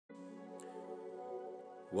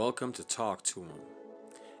Welcome to Talk to Him,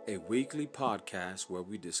 a weekly podcast where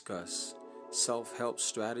we discuss self-help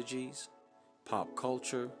strategies, pop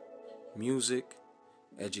culture, music,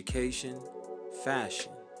 education,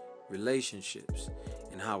 fashion, relationships,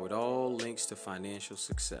 and how it all links to financial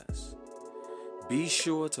success. Be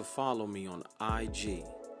sure to follow me on IG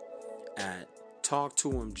at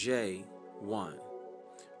TalkToHimJ1.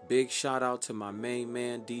 Big shout out to my main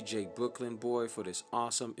man DJ Brooklyn Boy for this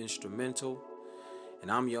awesome instrumental.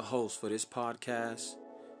 And I'm your host for this podcast.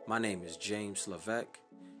 My name is James Levesque,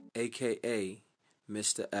 aka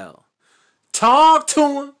Mr. L. Talk to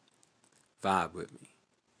him. Vibe with me.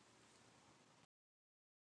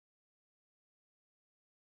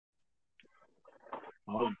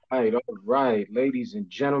 All right, ladies and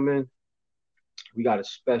gentlemen, we got a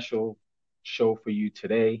special show for you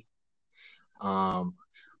today. Um,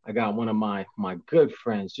 I got one of my good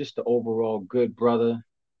friends, just the overall good brother,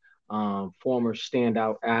 former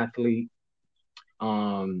standout athlete,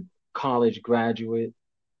 college graduate,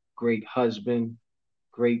 great husband,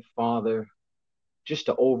 great father, just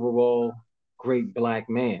the overall great black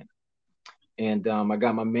man. And I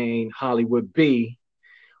got my main Hollywood B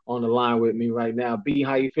on the line with me right now. B,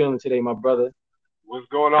 how you feeling today, my brother? What's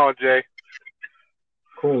going on, Jay?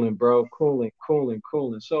 Cooling, bro. Cooling.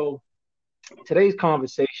 So today's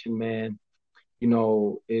conversation, man,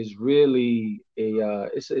 is really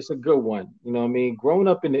it's a good one. You know what I mean? Growing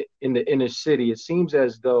up in the inner city, it seems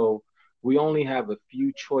as though we only have a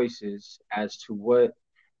few choices as to what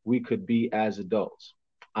we could be as adults.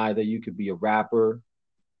 Either you could be a rapper,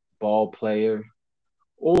 ball player,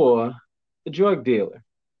 or a drug dealer,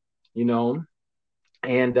 you know?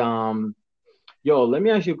 And yo, let me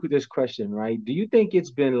ask you this question, right? Do you think it's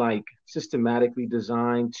been like systematically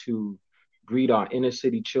designed to breed our inner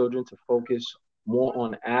city children to focus more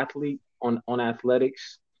on on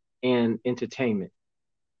athletics and entertainment?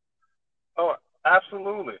 Oh,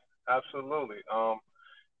 absolutely, absolutely.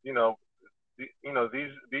 You know,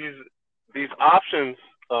 these options,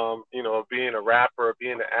 of being a rapper,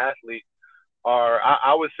 being an athlete, are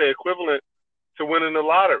I would say equivalent to winning the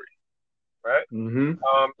lottery, right? Mm-hmm.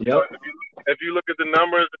 You know, Yep. if you look at the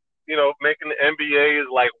numbers, making the NBA is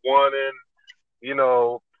like one in, you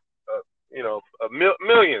know,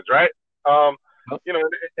 millions, right? Um, Yep. you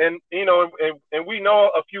know, and we know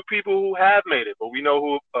a few people who have made it, but we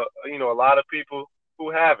know a lot of people who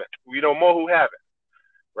haven't. We know more who haven't,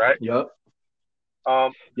 right? Yep.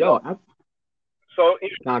 Um, Yo, so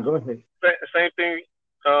nah, go ahead. same thing.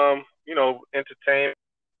 Entertainment.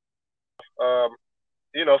 So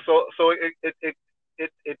it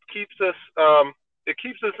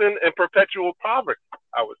keeps us in perpetual poverty,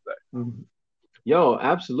 I would say. Mhm. Yo,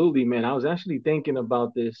 absolutely, man. I was actually thinking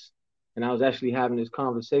about this, and I was actually having this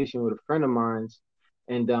conversation with a friend of mine's,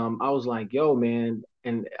 and I was like, "Yo, man,"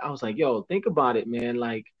 and I was like, "Yo, think about it, man.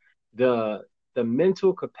 Like the the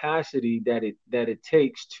mental capacity that it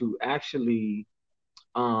takes to actually,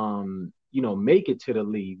 make it to the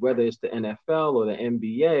league, whether it's the NFL or the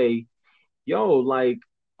NBA. Yo, like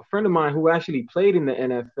a friend of mine who actually played in the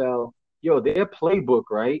NFL, yo, their playbook,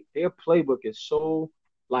 right? Their playbook is so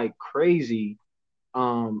like crazy.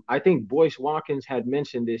 I think Boyce Watkins had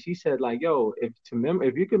mentioned this. He said like, yo, if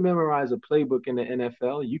you can memorize a playbook in the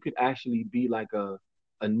NFL, you could actually be like a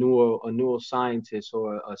neuroscientist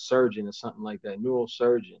or a surgeon or something like that,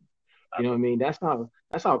 neurosurgeon. You know what I mean? That's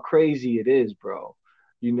how crazy it is, bro.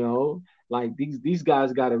 You know, like these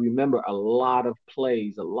guys got to remember a lot of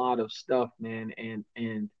plays, a lot of stuff, man, and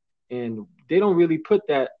they don't really put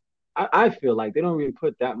that. I feel like they don't really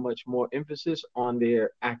put that much more emphasis on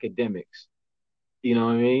their academics. You know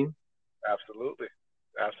what I mean? Absolutely,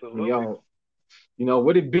 absolutely. Yo,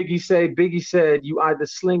 what did Biggie say? Biggie said, "You either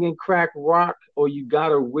sling and crack rock or you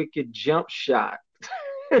got a wicked jump shot."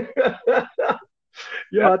 Yo, That's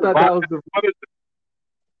I the thought that box was that the they put us.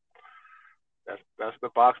 That's the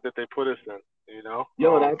box that they put us in.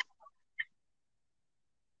 yo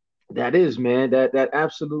that is, man. That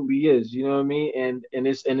absolutely is. You know what I mean? And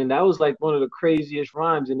then that was like one of the craziest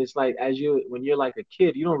rhymes. And it's like when you're like a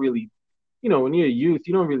kid, you don't really, when you're a youth,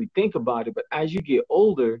 you don't really think about it. But as you get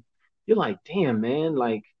older, you're like, damn, man,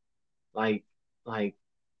 like like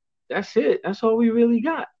that's it. That's all we really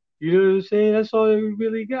got. You know what I'm saying? That's all we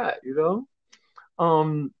really got.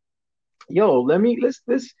 Um, yo, let's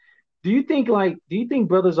do you think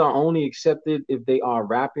brothers are only accepted if they are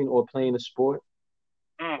rapping or playing a sport?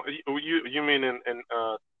 You mean in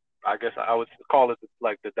I guess I would call it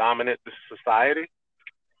like the dominant society.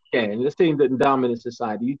 Yeah, and let's say in the dominant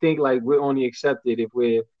society. You think like we're only accepted if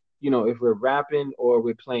we're rapping or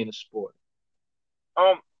we're playing a sport?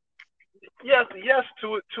 Um, yes,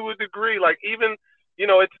 to a degree. Like even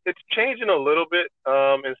it's changing a little bit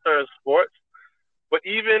in certain sports, but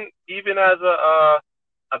even as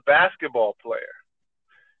a basketball player,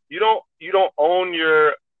 you don't own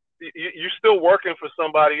you're still working for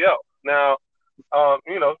somebody else. Now,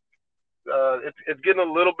 you know, it's getting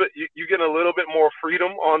a little bit you getting a little bit more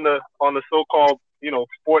freedom on the so-called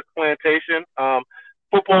sports plantation.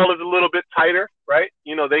 Football is a little bit tighter, right?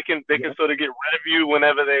 They can Yeah. sort of get rid of you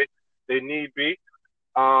whenever they need be.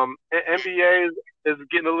 NBA is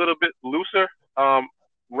getting a little bit looser.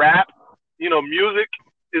 Rap, music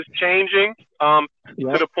is changing to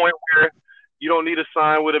Yep. the point where you don't need to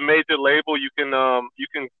sign with a major label. You can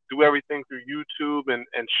do everything through YouTube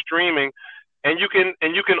and streaming, and you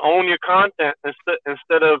can own your content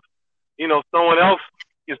instead of someone else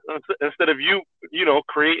instead of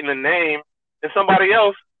creating a name and somebody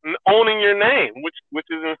else owning your name, which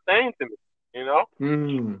is insane to me. You know.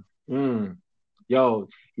 Mm, mm. Yo,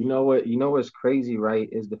 you know what? You know what's crazy, right?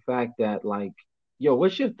 Is the fact that like, yo,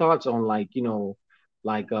 what's your thoughts on like,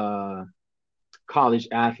 like college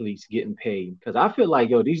athletes getting paid? Because I feel like,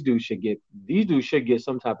 yo, these dudes should get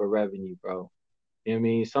some type of revenue, bro. You know what I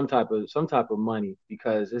mean? Some type of money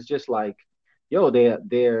because it's just like, yo, they're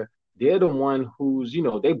the one who's,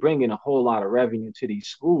 they bring in a whole lot of revenue to these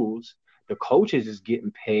schools. The coaches is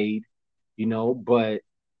getting paid, but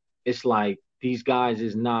it's like these guys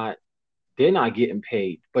is not they're not getting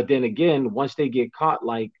paid. But then again, once they get caught,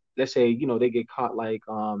 like let's say, they get caught like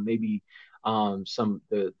maybe some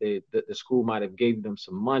the school might have gave them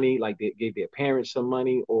some money, like they gave their parents some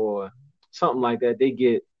money or something like that, they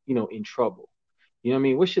get, in trouble. You know what I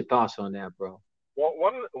mean? What's your thoughts on that, bro? Well,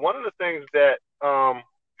 one of the things that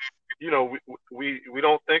we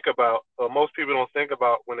don't think about, most people don't think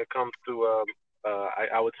about when it comes to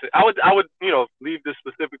I would say I would leave this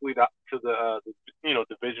specifically to the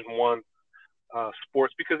Division One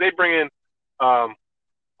sports because they bring in um,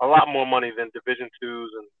 a lot more money than Division twos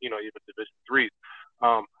and even Division threes.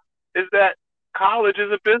 Um, is that college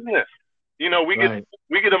is a business. We get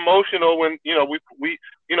Right. emotional when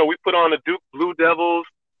we put on the Duke Blue Devils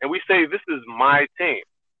and we say this is my team.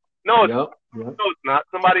 No, it's Yep. Yep. no, it's not.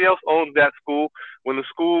 Somebody else owns that school. When the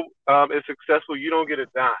school is successful, you don't get a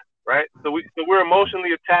dime, right? So we're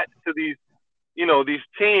emotionally attached to these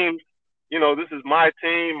teams. This is my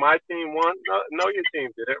team. My team won. No, no, your team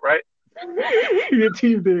did it, right? Your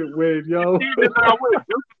team did win, Your yo. team did not win.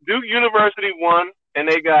 Duke University won, and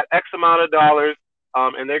they got X amount of dollars,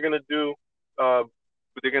 and uh, they're gonna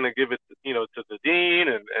give it, to the dean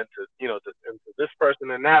and to and to this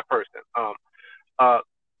person and that person. Uh,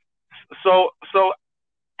 so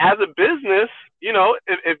as a business,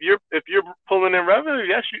 if you're pulling in revenue,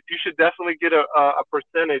 yes, you should definitely get a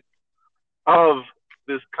percentage of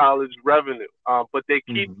this college revenue. But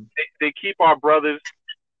Hmm. they keep our brothers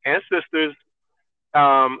and sisters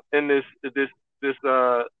in this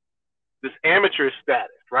amateur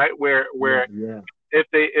status, right? Yeah. Where Yeah. if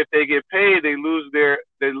they get paid, they lose their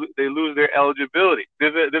eligibility.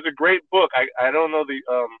 There's a great book. I don't know the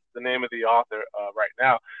name of the author right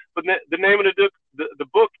now, but the name of the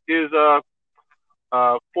book is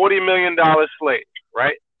 $40 million slave,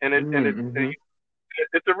 right? Mm-hmm.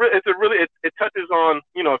 It touches on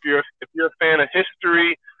if you're a fan of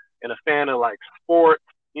history and a fan of like sports,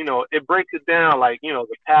 it breaks it down like the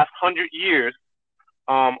past 100 years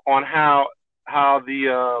on how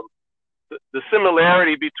the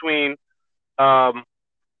similarity between um,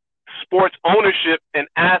 sports ownership and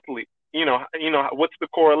athletes. What's the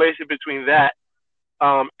correlation between that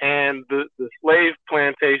and the slave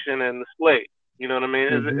plantation and the slave? You know what I mean?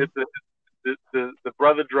 Hmm. The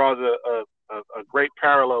brother draws a great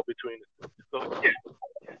parallel between the two. So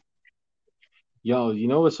yeah. Yo, you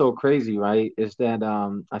know what's so crazy, right? Is that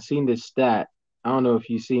I seen this stat. I don't know if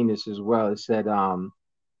you've seen this as well. It said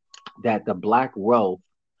that the black wealth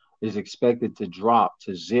is expected to drop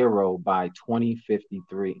to zero by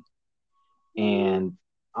 2053. And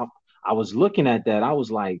I, I was looking at that. I was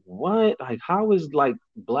like, what? Like, how is like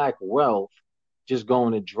black wealth just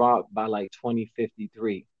going to drop by like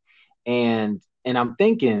 2053? And I'm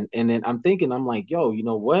thinking, and then I'm thinking, I'm like, yo, you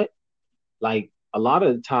know what? Like a lot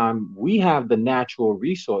of the time we have the natural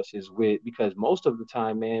resources with because most of the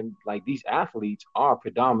time, man, like these athletes are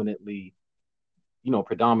predominantly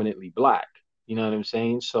black. You know what I'm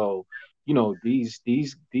saying? So,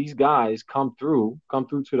 these guys come through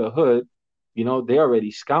to the hood. They're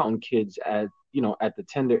already scouting kids at the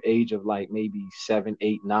tender age of like maybe 7,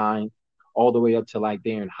 8, 9, all the way up to like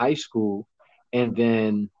they're in high school, and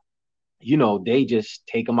then they just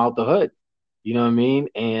take them out the hood. You know what I mean?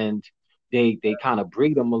 And they kind of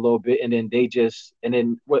breed them a little bit, and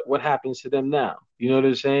then what happens to them now? You know what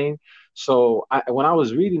I'm saying? So when I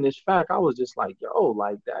was reading this fact, I was just like, yo,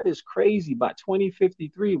 like that is crazy. By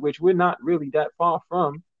 2053, which we're not really that far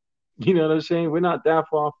from, you know what I'm saying? We're not that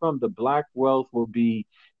far from, the black wealth will be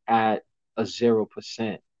at a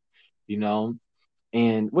 0%, you know?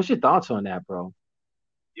 And what's your thoughts on that, bro?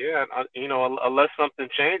 Yeah, unless something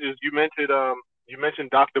changes, you mentioned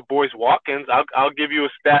Dr. Boyce Watkins. I'll give you a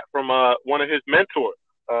stat from one of his mentors,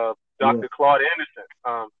 Yeah. Dr. Claude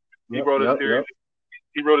Anderson. He Yep. wrote a Yep. series. Yep.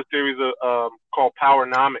 He wrote a series of called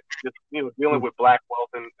Powernomics, just dealing Mm. with black wealth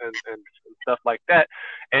and stuff like that.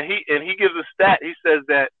 And he gives a stat. He says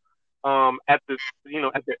that at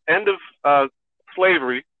the end of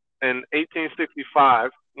slavery in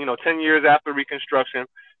 1865, 10 years after Reconstruction,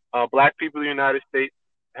 black people in the United States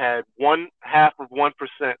had 1/2 of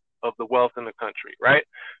 1% of the wealth in the country. Right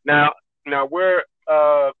now we're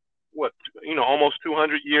what almost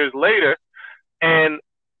 200 years later, and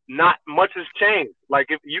not much has changed. Like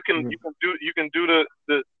if Mm. you can do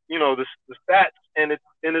the stats, and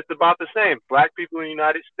it's about the same. Black people in the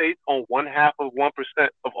United States own 1/2 of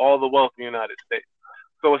 1% of all the wealth in the United States.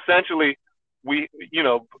 So essentially, we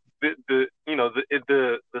the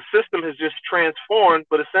system has just transformed,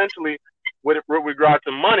 but essentially, with regard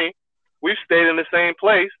to money, we've stayed in the same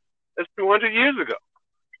place as 200 years ago.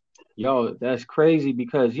 Yo, that's crazy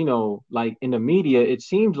because, like in the media, it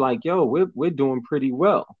seems like, yo, we're doing pretty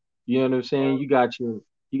well. You know what I'm saying? You got your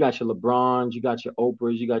LeBrons, you got your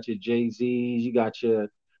Oprahs, you got your Jay-Z's, you got your,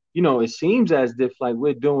 it seems as if like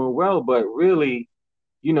we're doing well, but really,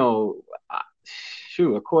 you know, I-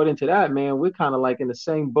 shoot, according to that, man, we're kind of like in the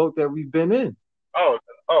same boat that we've been in. Oh,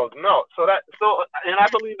 oh no. And I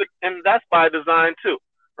believe it, and that's by design too,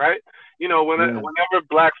 right? Yeah, Whenever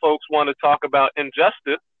black folks want to talk about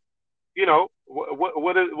injustice,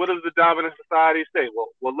 what does the dominant society say?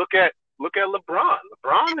 Well, look at LeBron.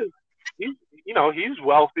 LeBron is he's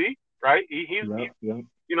wealthy, right? yeah, yeah,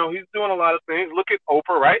 He's doing a lot of things. Look at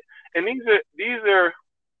Oprah, right? And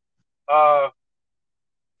uh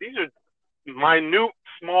these are minute,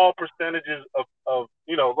 small percentages of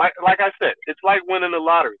like I said, it's like winning the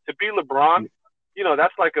lottery. To be LeBron,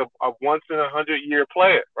 that's like a once in 100 year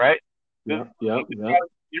player, right? yeah, yeah, yeah,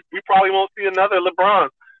 We probably won't see another LeBron,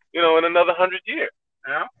 in another 100 years.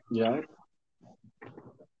 Yeah. yeah.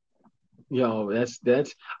 Yo,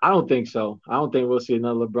 that's. I don't think so. I don't think we'll see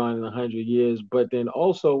another LeBron in 100 years. But then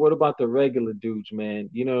also, what about the regular dudes, man?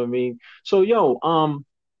 You know what I mean? So, yo,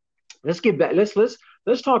 let's get back.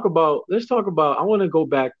 Let's talk about. I want to go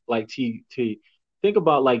back, like to think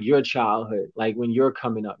about like your childhood, like when you're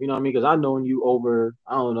coming up. You know what I mean? Because I've known you over,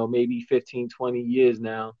 I don't know, maybe 15, 20 years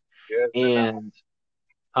now. Yeah, And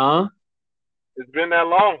huh? it's been that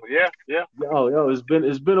long. Yeah, yeah. Yo, it's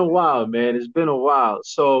been a while, man. It's been a while.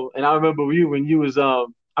 So, and I remember you when you was I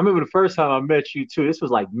remember the first time I met you too. This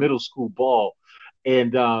was like middle school ball,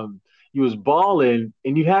 and you was balling,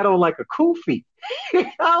 and you had on like a kufi. I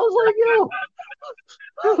was like, yo,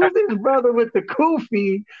 who's this brother with the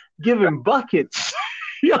kufi giving buckets?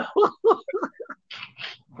 Yo,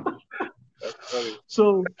 That's funny.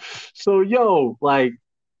 so yo, like,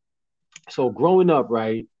 so growing up,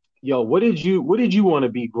 right? Yo, what did you want to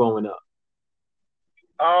be growing up?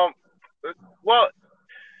 Um, well,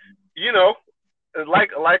 you know,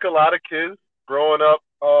 like a lot of kids growing up,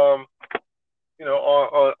 on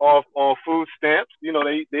food stamps.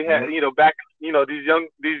 They had, Yep. back, these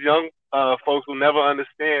young folks will never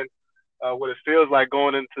understand what it feels like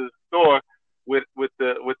going into the store with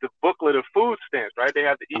the booklet of food stamps, right? They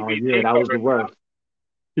have the Oh yeah, EBT that was the card, worst.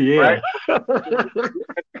 right? Yeah.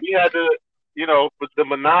 We had to, with the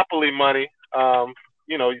monopoly money, so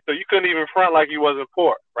you couldn't even front like you wasn't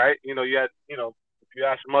poor, right? You had, if you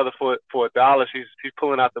ask your mother for $1, she's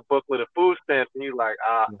pulling out the booklet of food stamps, and you're like,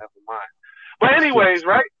 never mind. But So, anyways,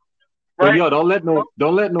 right, so right. yo, don't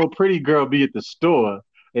let no pretty girl be at the store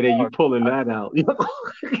and then you Oh, pulling that out. yeah,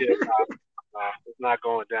 nah, it's not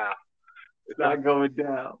going down. It's It's not not going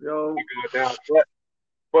down, yo. going down.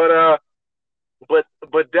 But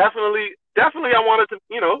but definitely, I wanted to, as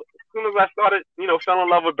soon as I started, fell in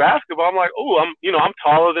love with basketball, I'm like, oh, I'm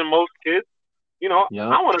taller than most kids. Yep.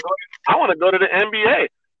 I want to go to the NBA.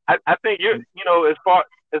 I think as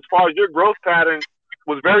far as your growth pattern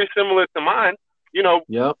was very similar to mine. You know,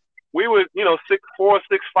 Yep. we were 6'4",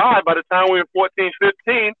 6'5" by the time we were 14,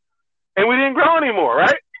 15, and we didn't grow anymore,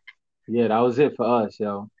 right? Yeah, that was it for us,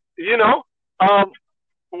 yo. You know, um,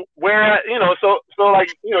 where so like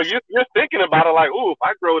you're thinking about it like, ooh, if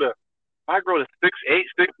I grow to 6'8",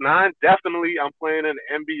 6'9", definitely I'm playing in the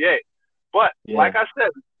NBA. But Yeah. like I said,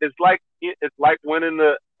 it's like winning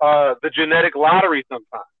the genetic lottery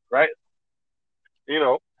sometimes, right? You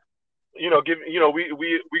know,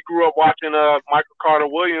 We grew up watching Michael Carter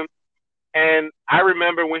Williams, and I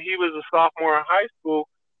remember when he was a sophomore in high school,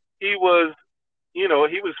 he was he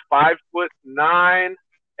was 5'9",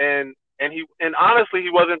 and honestly he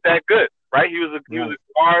wasn't that good, right? He was Right. a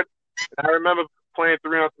guard, and I remember playing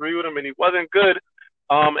 3-on-3 with him, and he wasn't good.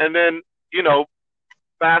 And then you know,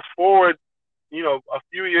 fast forward, a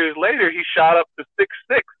few years later, he shot up to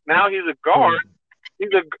 6'6". Now he's a guard.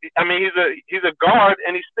 Crazy. He's a guard,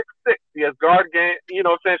 and he's 6'6". He has guard game. You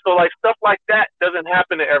know what I'm saying? So like stuff like that doesn't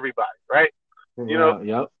happen to everybody, right? You know.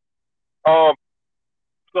 Yeah. Yep. Um.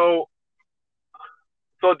 So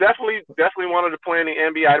definitely wanted to play in the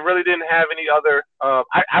NBA. I really didn't have any other. I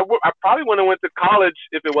probably wouldn't have went to college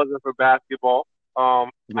if it wasn't for basketball. I,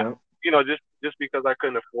 Yep. just because I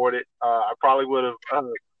couldn't afford it. I probably would have,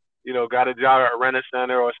 got a job at a rent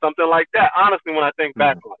center or something like that. Honestly, when I think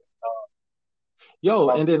back Yeah. on it. Yo,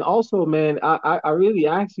 Uh, and then also, man, I really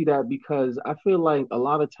ask you that because I feel like a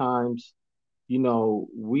lot of times, you know,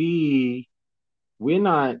 we're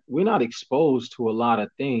not exposed to a lot of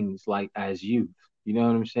things like as youth. You know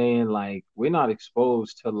what I'm saying? Like we're not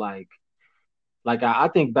exposed to I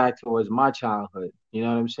think back towards my childhood. You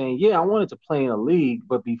know what I'm saying? Yeah, I wanted to play in a league,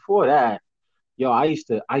 but before that, yo, I used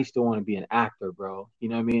to want to be an actor, bro. You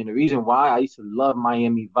know what I mean? The reason why I used to love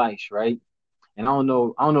Miami Vice, right? And I don't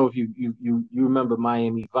know if you remember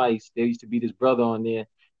Miami Vice. There used to be this brother on there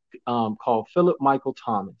called Philip Michael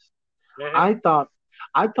Thomas. mhm. I thought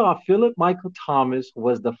I thought Philip Michael Thomas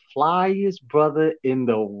was the flyest brother in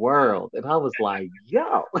the world. And I was like,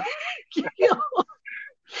 yo, yo,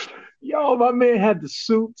 yo, my man had the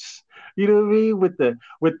suits, you know what I mean, with the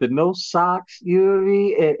no socks, you know what I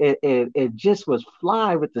mean? And just was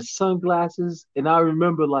fly with the sunglasses. And I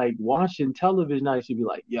remember like watching television, I used to be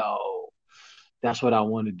like, yo, that's what I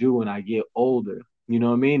want to do when I get older. You know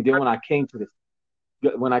what I mean? Then when I came to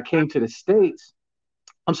the States,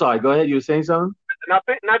 I'm sorry, go ahead, you were saying something? Now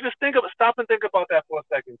just stop and think about that for a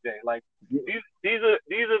second, Jay. Like these are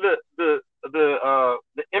the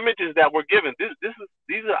images that we're given.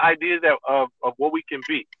 These are ideas of what we can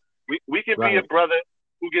be. We can be a Right. brother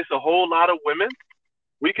who gets a whole lot of women.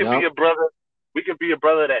 We can be Yep. a brother. We can be a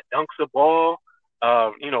brother that dunks a ball,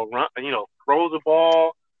 throws a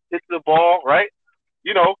ball, hits the ball, right?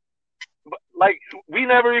 You know, like we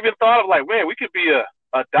never even thought of like, man, we could be a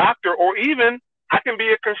doctor, or even I can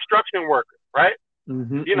be a construction worker, right?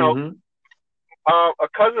 Mm-hmm. You know, Mm-hmm. a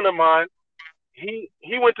cousin of mine, he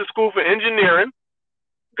went to school for engineering,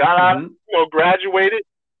 got out, Mm-hmm. graduated.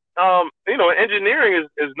 Engineering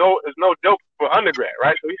is no joke for undergrad,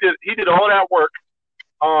 right? So he did all that work,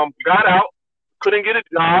 got out, couldn't get a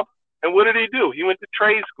job, and what did he do? He went to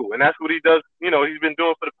trade school, and that's what he does. He's been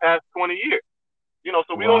doing for the past 20 years. So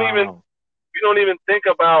Wow. we don't even think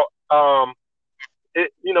about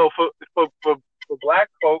it. For black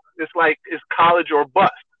folks, it's like it's college or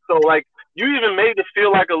bust. So like you even made to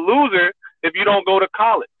feel like a loser if you don't go to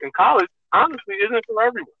college. And college honestly isn't for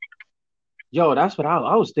everyone. Yo, that's what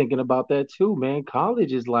I was thinking about that too, man.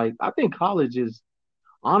 College is like, I think college is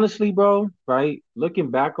honestly, bro, right?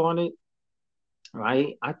 Looking back on it,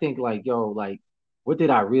 right? I think like, yo, like, what did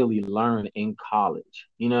I really learn in college?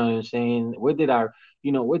 You know what I'm saying? What did I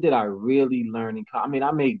really learn in college? I mean,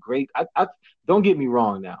 I made great. I don't get me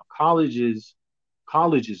wrong now. College is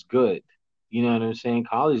good. You know what I'm saying?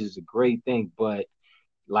 College is a great thing, but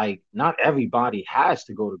like not everybody has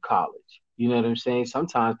to go to college. You know what I'm saying?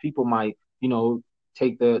 Sometimes people might,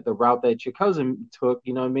 take the route that your cousin took,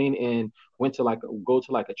 you know what I mean, and went to go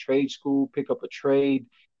to like a trade school, pick up a trade,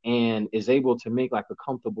 and is able to make like a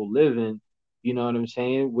comfortable living, you know what I'm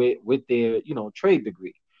saying, with their, trade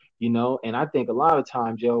degree. And I think a lot of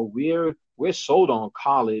times, yo, we're sold on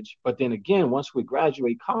college, but then again, once we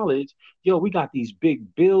graduate college, yo, we got these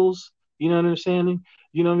big bills, you know what I'm saying?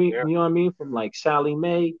 You know what I mean? Yeah, You know what I mean? From like Sally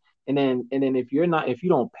Mae. And then if you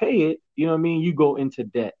don't pay it, you know what I mean, you go into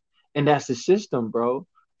debt. And that's the system, bro.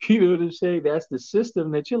 You know what I'm saying? That's the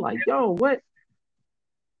system that you're like, yo, what?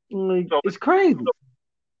 Like, so it's crazy.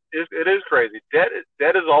 it is crazy.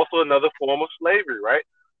 Debt is also another form of slavery, right?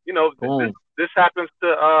 This Boom. this happens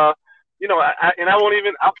to and I won't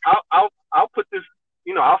even I'll put this.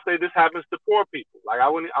 I'll say this happens to poor people. Like I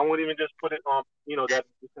won't even just put it on that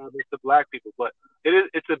this happens to black people, but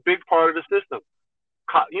it's a big part of the system.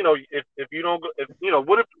 If you don't go, if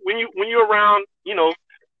what if when you're around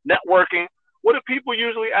networking, what do people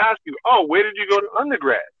usually ask you? Oh, where did you go to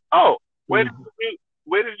undergrad? Oh, where did Mm, you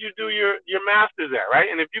where did you do your masters at? Right?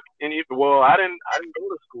 And if well, I didn't go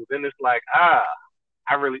to school. Then it's like I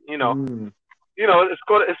really mm,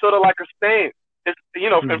 it's sort of like a stain. And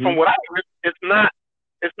mm-hmm. from what I heard, it's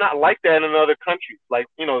not like that in other countries. Like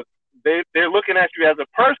they're looking at you as a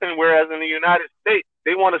person, whereas in the United States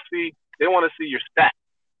they want to see your stats.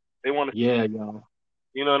 They want to, Yeah, yo.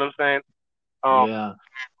 you know what I'm saying? Um, Yeah.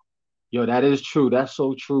 Yo, that is true. That's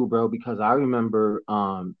so true, bro. Because I remember,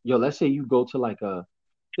 yo, let's say you go to like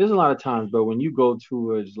there's a lot of times, bro, when you go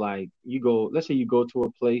towards like let's say you go to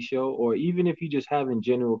a play show, or even if you just having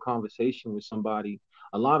general conversation with somebody,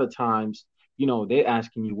 a lot of times, they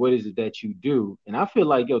asking you what is it that you do, and I feel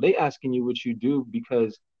like, yo, they asking you what you do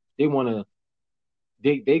because they wanna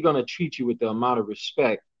they're gonna treat you with the amount of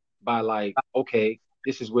respect by like, okay,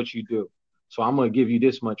 this is what you do. So I'm gonna give you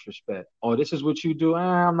this much respect. Or this is what you do.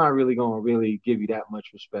 I'm not really gonna really give you that much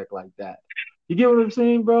respect like that. You get what I'm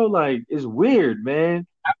saying, bro? Like it's weird, man.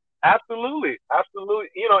 Absolutely, absolutely.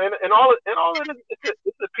 You know, and all in it,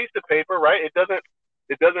 it's a piece of paper, right? It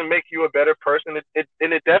doesn't make you a better person.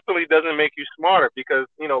 And it definitely doesn't make you smarter because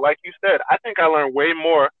like you said, I think I learned way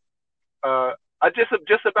more. I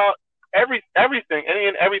just about everything, any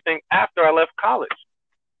and everything after I left college,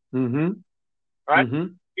 Mm-hmm. right?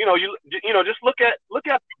 Mm-hmm. Just look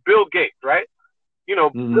at Bill Gates, right?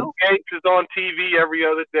 Mm-hmm. Bill Gates is on TV every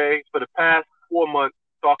other day for the past 4 months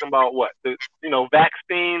talking about what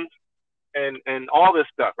vaccines and all this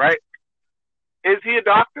stuff, right? Is he a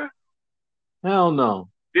doctor? Hell no.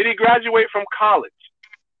 Did he graduate from college?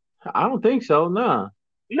 I don't think so. Nah.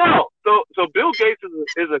 No. So Bill Gates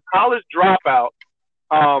is a college dropout,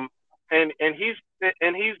 um, and he's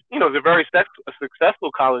is a very a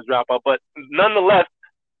successful college dropout, but nonetheless,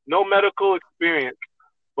 no medical experience.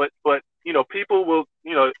 But people will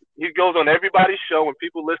he goes on everybody's show and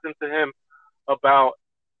people listen to him about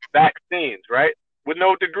vaccines, right? With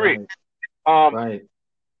no degree. Right. Um, Right.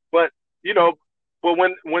 but you know, but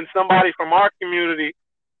when somebody from our community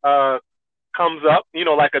uh comes up,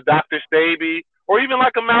 like a Dr. Staby or even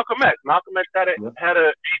like a Malcolm X. Malcolm X Yep. had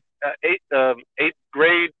a eighth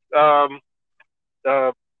grade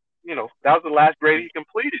that was the last grade he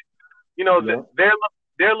completed. That Yep.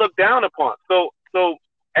 they're looked down upon. So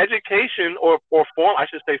education or form I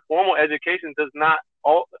should say formal education does not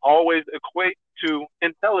always equate to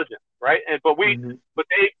intelligence, right? And Mm-hmm. but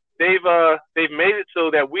they've made it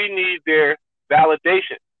so that we need their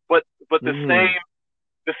validation. But Mm-hmm.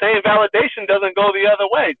 the same validation doesn't go the other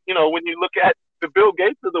way. When you look at the Bill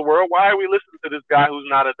Gates of the world, why are we listening to this guy who's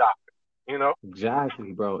not a doctor? You know?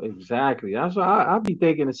 Exactly, bro. Exactly. That's why I be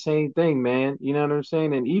thinking the same thing, man. You know what I'm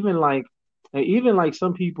saying? And even like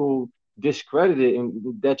some people discredit it,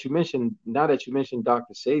 and that you mentioned. Now that you mentioned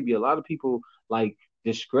Dr. Sabi, a lot of people like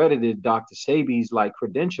discredited Dr. Sabi's like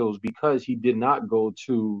credentials because he did not go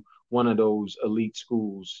to one of those elite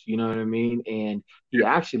schools. You know what I mean? And he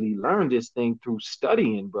actually learned this thing through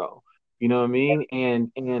studying, bro. You know what I mean?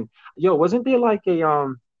 And yo, wasn't there like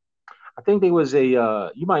I think there was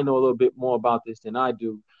a you might know a little bit more about this than I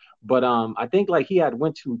do, but I think like he had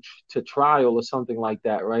went to trial or something like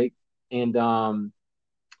that, right? And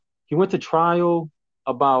he went to trial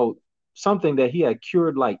about something that he had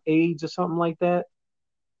cured like AIDS or something like that.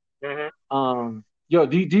 Hmm. Yo,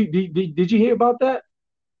 did you hear about that?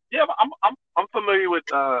 Yeah, I'm familiar with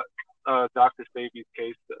Dr. Sabi's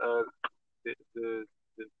case. The, the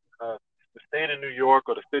the the state of New York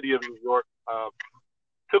or the city of New York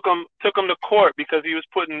took him to court because he was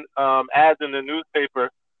putting ads in the newspaper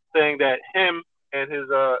saying that him and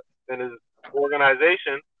his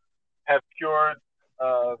organization have cured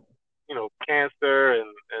uh, cancer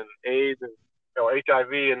and AIDS and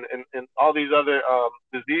HIV and all these other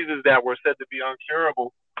diseases that were said to be uncurable.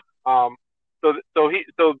 Um, so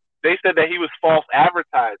they said that he was false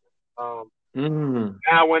advertising. Um, Mm,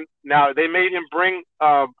 now they made him bring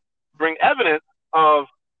evidence of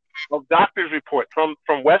doctors' reports from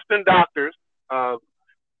Western doctors uh,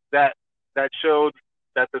 that showed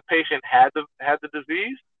that the patient had the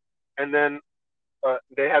disease, and then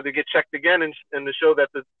they had to get checked again and to show that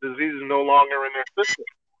the disease is no longer in their system.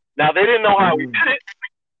 Now they didn't know how he mm, did it,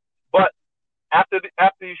 but after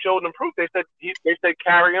he showed them proof, they said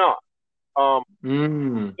carry on. Um,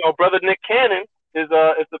 mm. brother Nick Cannon is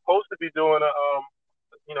supposed to be doing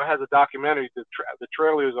has a documentary. The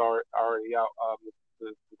trailers are already out.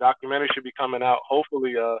 The documentary should be coming out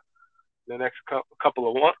hopefully the next couple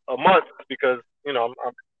of months because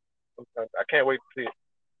I can't wait to see it.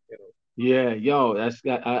 You know. Yeah, yo,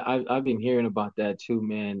 I've been hearing about that too,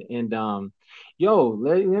 man. And yo,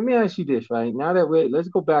 let me ask you this, right? Now that let's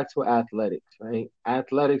go back to athletics, right?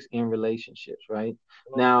 Athletics and relationships, right?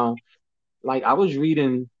 Now, like I was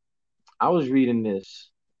reading this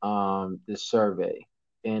survey,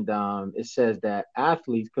 and it says that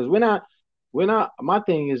athletes, because we're not my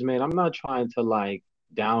thing is, man, I'm not trying to like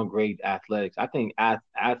downgrade athletics. I think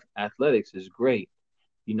athletics is great.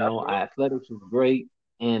 Absolutely. Athletics was great.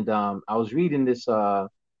 And I was reading this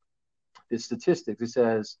statistics. It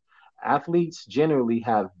says athletes generally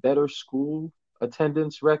have better school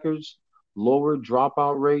attendance records, lower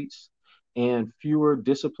dropout rates, and fewer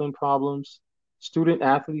discipline problems. Student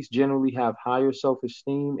athletes generally have higher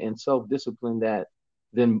self-esteem and self-discipline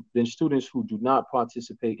than students who do not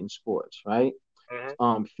participate in sports, right?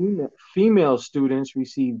 Hmm. Female students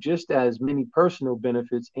receive just as many personal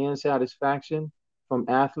benefits and satisfaction from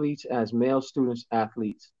athletes as male students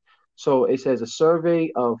athletes. So it says a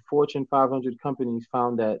survey of Fortune 500 companies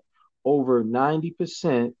found that over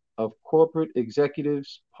 90% of corporate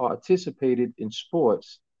executives participated in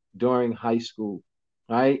sports during high school,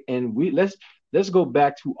 right? And let's go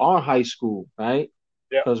back to our high school, right?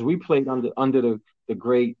 Yeah. Because we played under the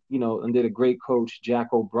great, under the great coach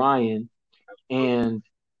Jack O'Brien, Absolutely. and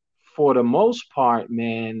for the most part,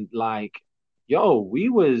 man, like, yo, we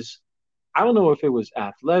was, I don't know if it was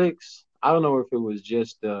athletics. I don't know if it was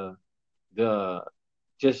just the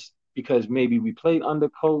just because maybe we played under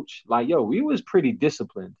coach. Like, yo, we was pretty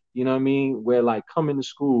disciplined. You know what I mean? Where like coming to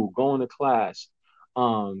school, going to class,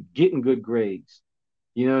 getting good grades.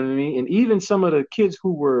 You know what I mean? And even some of the kids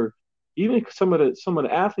who were, even some of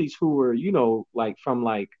the athletes who were, like from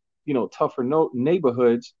like, tougher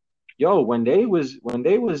neighborhoods, yo, when they was,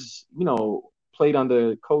 played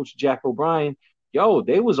under Coach Jack O'Brien, yo,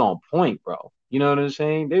 they was on point, bro. You know what I'm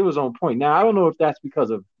saying? They was on point. Now I don't know if that's because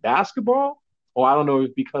of basketball, or I don't know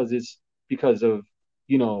if because it's because of,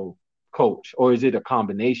 you know, coach, or is it a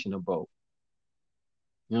combination of both?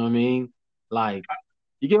 You know what I mean? Like,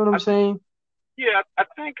 you get what I'm I, saying? yeah, I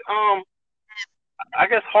think I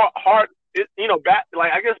guess hard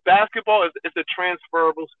like I guess basketball is a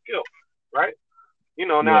transferable skill, right?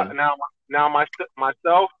 Now Yeah.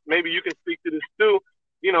 myself, maybe you can speak to this too.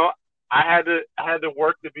 You know, I had to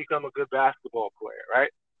work to become a good basketball player, right?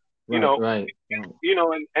 You Right, know, right, right.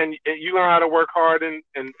 and you learn how to work hard in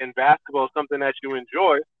basketball, something that you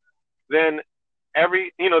enjoy, then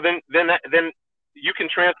then you can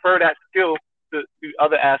transfer that skill to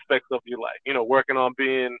other aspects of your life. Working on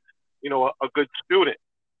being, a good student.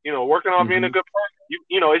 Working on being a Mm-hmm. good person.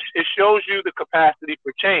 It shows you the capacity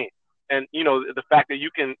for change, and the fact that you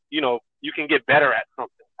can get better at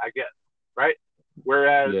something. I guess, right?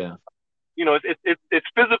 Whereas, Yeah. it's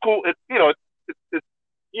physical. It's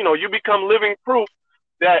you become living proof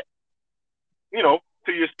that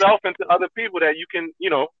to yourself and to other people that you can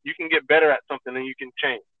get better at something and you can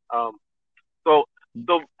change. Um, so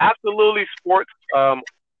so absolutely, sports are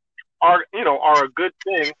a good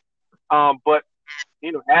thing. But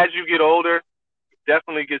as you get older,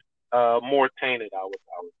 definitely gets more tainted. I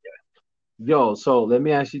would say. Yo, so let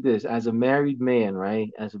me ask you this. As a married man, right?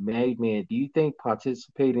 As a married man, do you think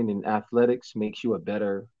participating in athletics makes you a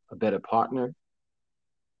better partner?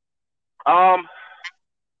 Um,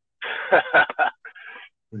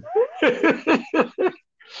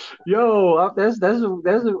 Yo,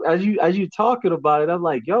 as you talking about it, I'm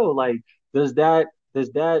like, yo, like, does that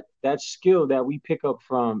skill that we pick up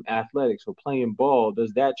from athletics or playing ball,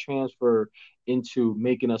 does that transfer into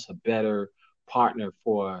making us a better partner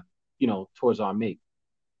for, towards our mate?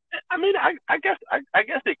 I mean, I guess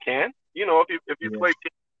it can. If you Yeah. play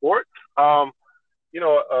team sports, a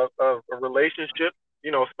relationship,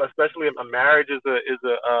 especially a marriage is a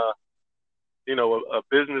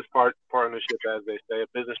business partnership, as they say, a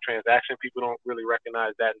business transaction. People don't really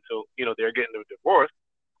recognize that until they're getting a divorce.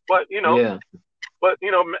 But Yeah.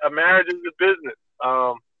 a marriage is a business.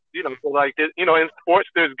 So like in sports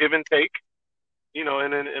there's give and take.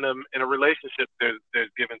 And in a relationship there's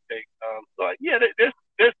give and take. So like, yeah,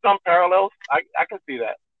 there's some parallels. I can see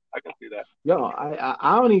that. I can see that. Yo,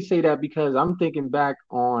 I only say that because I'm thinking back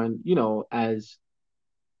on, as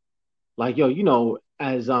like, yo,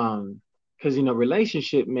 as because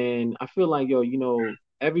relationship, man, I feel like, yo,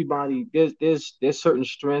 everybody, there's certain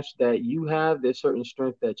strengths that you have, there's certain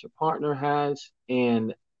strength that your partner has,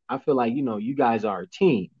 and I feel like, you guys are a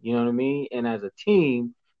team, you know what I mean? And as a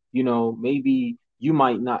team, maybe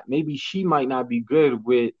she might not be good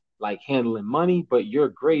with like handling money, but you're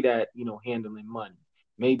great at, handling money.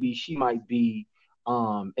 Maybe she might be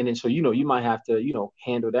and then so you might have to,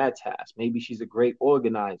 handle that task. Maybe she's a great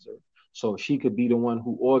organizer, so she could be the one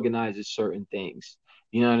who organizes certain things.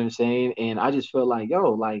 You know what I'm saying? And I just feel like,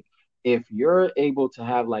 yo, like, if you're able to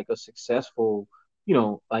have like a successful,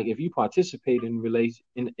 like, if you participate in relation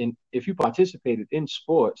in if you participated in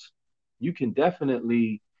sports, you can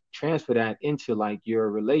definitely transfer that into like your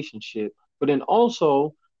relationship. But then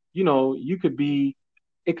also, you could be,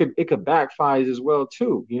 it could backfire as well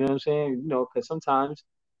too. You know what I'm saying? Because sometimes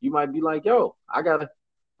you might be like, yo, I gotta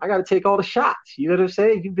I got to take all the shots. You know what I'm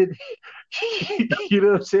saying? You've been, you know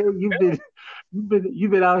what I'm saying?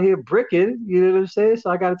 You've been out here bricking. You know what I'm saying? So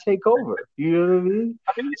I got to take over. You know what I mean?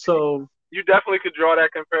 I mean, So you definitely could draw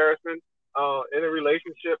that comparison in a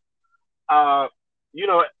relationship. Uh, you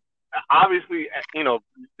know, obviously,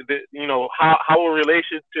 how a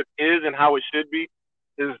relationship is and how it should be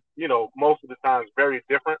is, most of the times very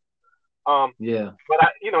different. yeah,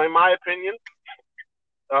 But in my opinion,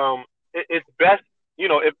 it's best,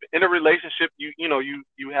 if in a relationship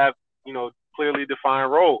you have clearly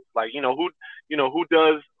defined roles, like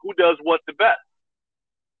who does what the best.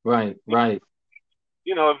 right, right.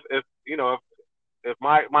 If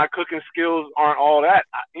my cooking skills aren't all that,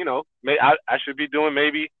 I should be doing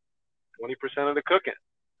maybe 20% of the cooking,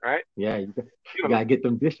 right? Yeah, you You know, gotta get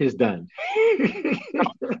them dishes done.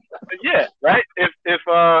 yeah, right. If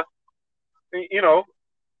you know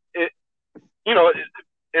it, you know,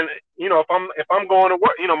 and if I'm going to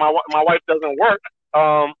work, my wife doesn't work.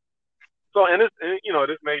 So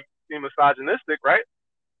this may seem misogynistic, right?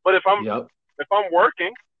 But Yep. if I'm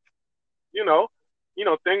working, you know,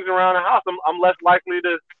 things around the house, I'm less likely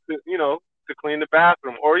to clean the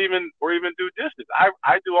bathroom or even do dishes.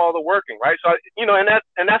 I do all the working, right? So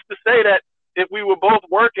and that's to say that if we were both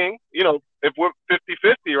working, if we're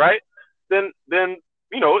 50-50, right? Then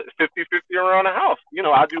 50-50 around the house.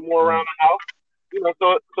 I do more around Right. the house.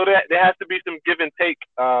 So that there has to be some give and take.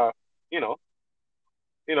 You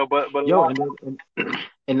know, but a Yo, lot.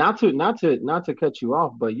 and not to cut you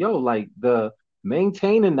off, but yo, like the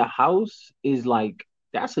maintaining the house is like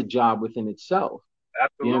that's a job within itself.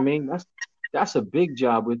 You know what I Absolutely. mean? That's a big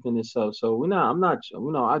job within itself. So I'm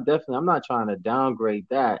not trying to downgrade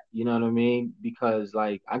that. You know what I mean? Because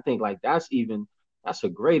like I think like that's a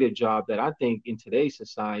greater job that I think in today's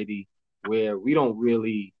society where we don't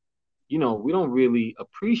really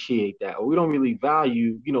appreciate that, or we don't really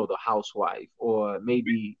value, the housewife, or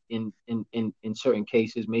maybe in certain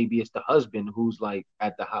cases, maybe it's the husband who's like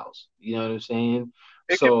at the house. You know what I'm saying?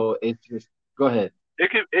 It could So it's just go ahead.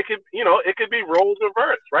 it could be roles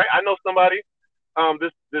reversed, right? I know somebody.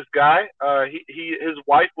 This guy. His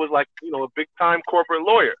wife was like a big time corporate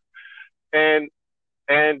lawyer, and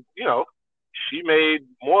she made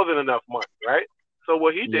more than enough money, right? So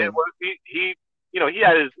what he did Yeah. was he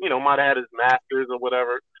had his might have had his masters or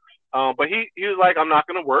whatever, but he was like, I'm not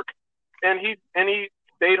going to work, and he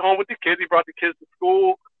stayed home with the kids. He brought the kids to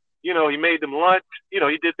school. He made them lunch. He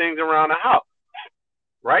did things around the house,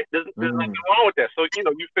 right? There's nothing Mm, wrong with that. So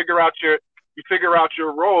you figure out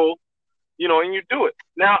your role, and you do it.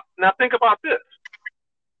 Now think about this.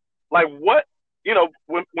 Like what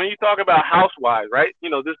when you talk about housewives, right?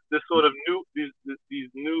 This sort of these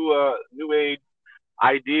new age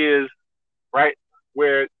ideas, right?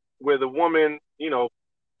 Where the woman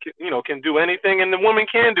can do anything, and the woman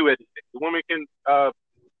can do anything. The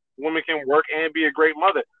woman can work and be a great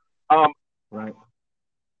mother. Um, right.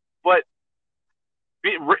 but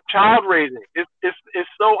child raising is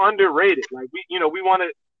so underrated. Like we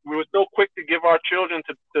were so quick to give our children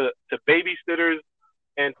to babysitters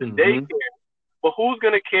and to Mm-hmm. daycare. But who's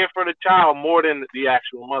going to care for the child more than the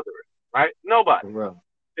actual mother is, right? Nobody For real.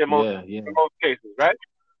 in most Yeah, yeah, in most cases, right?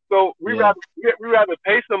 So we yeah. rather we rather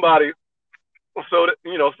pay somebody so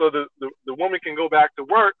that the woman can go back to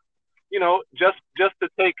work, just to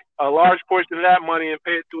take a large portion of that money and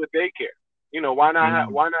pay it to a daycare. Mm. Why not have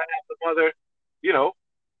the mother, you know,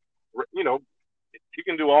 r- you know, she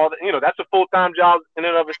can do all the, that's a full time job in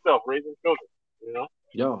and of itself, raising children. You know,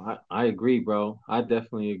 Yo, I agree, bro. I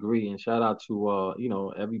definitely agree. And shout out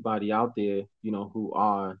to everybody out there, who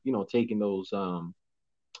are, taking those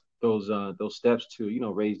steps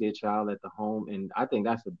to, raise their child at the home. And I think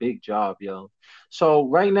that's a big job, yo. So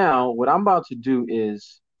right now, what I'm about to do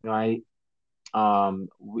is, right, I'm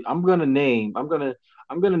gonna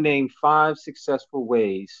name five successful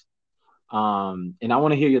ways. And I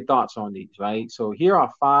want to hear your thoughts on these, right? So here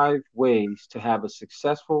are five ways to have a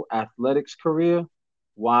successful athletics career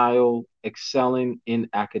while excelling in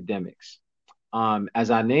academics. As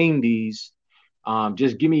I name these,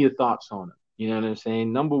 just give me your thoughts on them. You know what I'm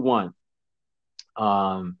saying? Number one,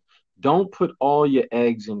 um, don't put all your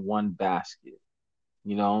eggs in one basket.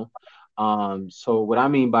 You know, so what I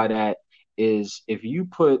mean by that is if you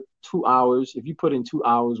put in 2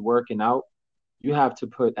 hours working out, you have to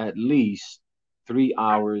put at least 3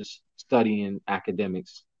 hours studying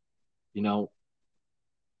academics. You know,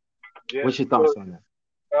 yeah. what's your So thoughts on that?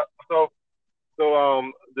 uh, so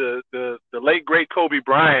the late great Kobe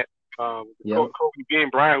Bryant, Yeah, Kobe Bean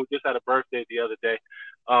Bryant, who just had a birthday the other day.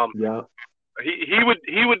 Um, yeah,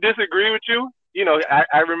 he would disagree with you.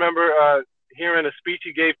 I remember hearing a speech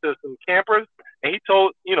he gave to some campers, and he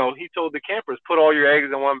told the campers, put all your eggs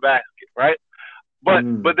in one basket, right? But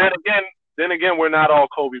then again, we're not all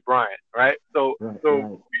Kobe Bryant, right? So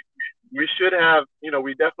right. we should have,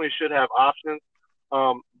 we definitely should have options.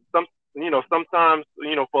 Some, sometimes,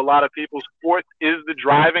 for a lot of people, sports is the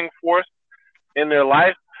driving force in their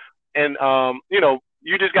life, and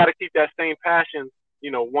you just got to keep that same passion,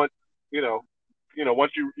 once, you know,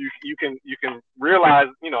 once you can realize,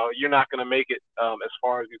 you're not going to make it as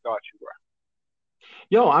far as you thought you were.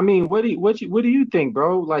 Yo, I mean, what do you think,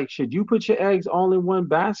 bro? Like, should you put your eggs all in one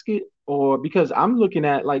basket, or because I'm looking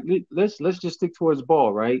at like let's just stick towards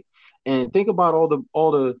ball, right? And think about all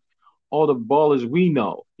the ballers we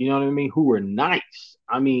know, you know what I mean, who were nice.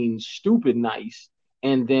 I mean, stupid nice.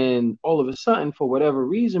 And then all of a sudden, for whatever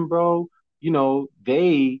reason, bro,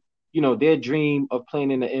 their dream of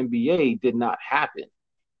playing in the NBA did not happen.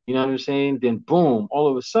 You know what I'm saying? Then boom, all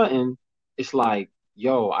of a sudden, it's like,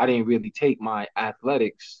 yo, I didn't really take my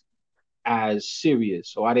athletics as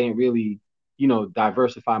serious. So I didn't really,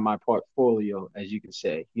 diversify my portfolio, as you can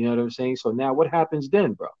say. You know what I'm saying? So now what happens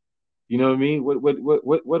then, bro? You know what I mean?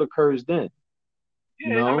 What occurs then?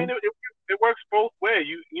 You Yeah, I mean, know? it works both ways.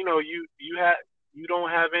 You don't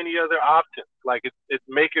have any other options. Like it's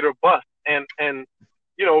make it or bust. And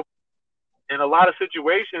you know, in a lot of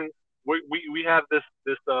situations, we have this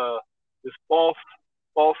false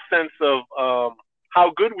sense of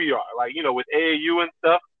how good we are. Like with AAU and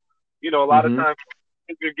stuff. A lot of Mm-hmm. times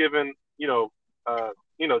you're given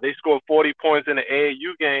they scored 40 points in an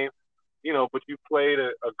AAU game. But you played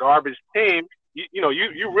a garbage team. You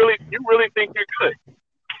really think you're good,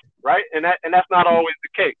 right? And that's not always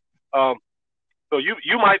the case. So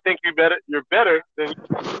you might think you're better than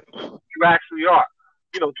you actually are.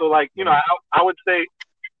 So like Right. I would say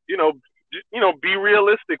be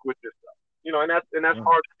realistic with yourself. And that's Right.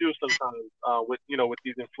 hard to do sometimes with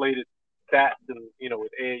these inflated stats and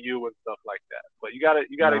with AAU and stuff like that. But you gotta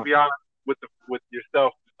Yeah. be honest with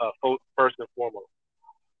yourself first and foremost.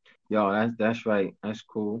 Yo, that's right. That's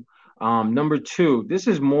cool. Number two, this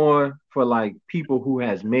is more for like people who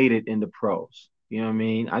has made it in the pros. You know what I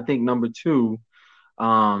mean? I think number two,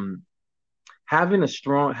 um, having a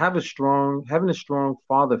strong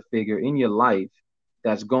father figure in your life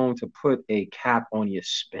that's going to put a cap on your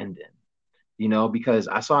spending. Because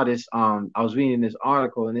I saw this, I was reading this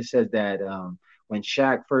article and it says that when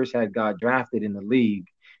Shaq first had got drafted in the league,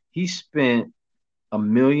 he spent $1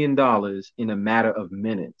 million in a matter of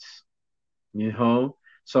minutes. you know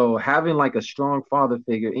so having like a strong father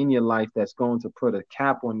figure in your life that's going to put a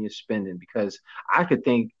cap on your spending, because I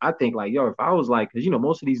think like, yo, if I was like, because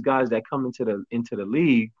most of these guys that come into the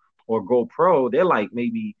league or go pro, they're like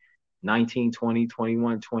maybe 19, 20,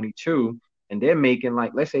 21, 22, and they're making,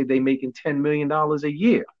 like, let's say they making $10 million a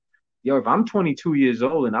year. Yo, if I'm 22 years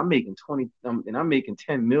old and I'm making 20 and I'm making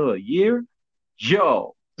 10 mil a year,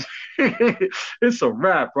 yo, it's a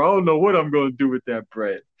wrap, bro. I don't know what I'm gonna do with that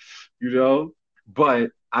bread, you know.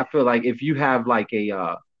 But I feel like if you have like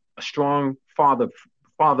a strong father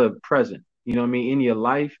present, you know what I mean, in your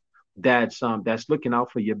life, that's looking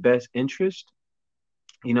out for your best interest,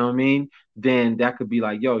 you know what I mean, then that could be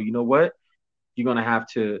like, yo, you know what, you're gonna have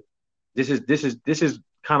to. This is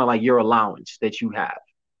kind of like your allowance that you have.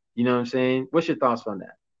 You know what I'm saying? What's your thoughts on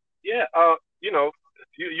that? Yeah,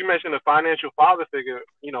 you mentioned a financial father figure.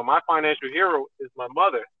 My financial hero is my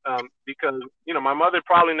mother, because my mother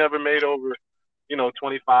probably never made over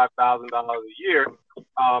 $25,000 a year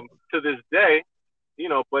to this day.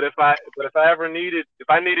 But if I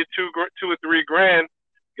needed two or 3 grand,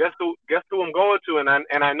 guess who I'm going to,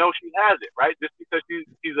 and I know she has it, right? Just because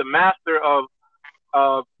she's a master of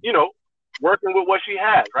working with what she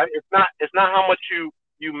has, right? It's not how much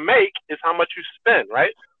you make, it's how much you spend,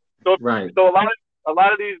 right? So Right. so a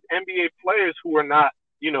lot of these NBA players who are not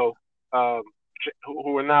um,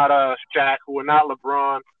 who are not Shaq, who are not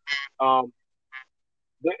LeBron, um,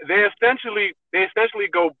 they essentially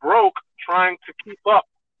go broke trying to keep up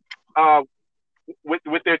uh,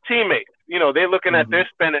 with their teammates. They're looking at Hmm. their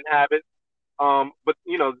spending habits, but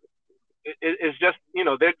it's just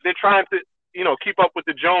they're trying to keep up with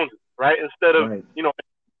the Joneses, right? Instead of Right.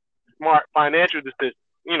 smart financial decisions.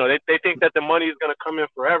 They think that the money is going to come in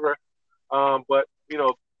forever, but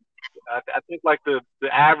I think like the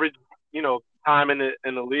average time in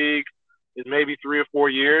the league is maybe 3 or 4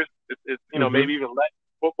 years. It's Hmm. maybe even less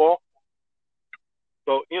in football.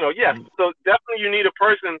 So yes. So definitely you need a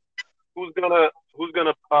person who's gonna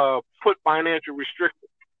put financial restrictions.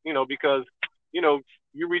 Because you know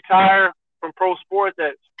you retire from pro sports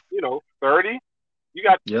at 30. You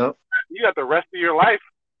got Yep. you got the rest of your life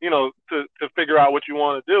to figure out what you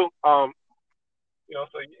want to do.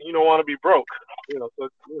 So you don't want to be broke. So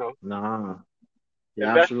Nah, you're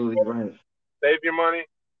invest, absolutely right. save your money,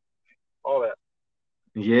 all that.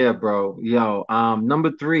 Yeah, bro. Yo,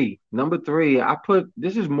 number three, I put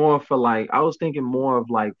this is more for like I was thinking more of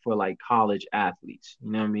like for like college athletes,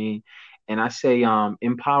 you know what I mean? And I say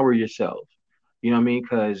empower yourself. You know what I mean?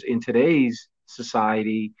 Because in today's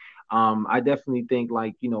society, I definitely think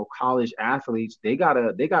like, college athletes, they got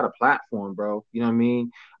a platform, bro. You know what I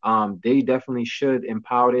mean? They definitely should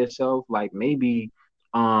empower themselves, like maybe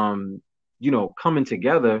coming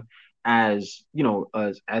together as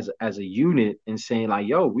as a unit and saying like,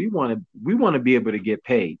 yo, we want to be able to get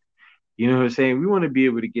paid. You know what I'm saying? We want to be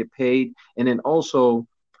able to get paid, and then also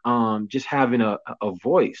just having a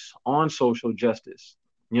voice on social justice.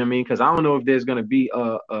 You know what I mean? Because I don't know if there's gonna be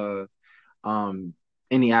um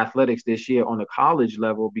any athletics this year on the college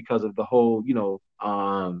level because of the whole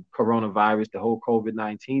coronavirus, the whole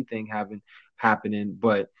COVID-19 thing having happening.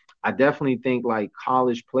 But I definitely think like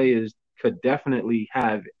college players could definitely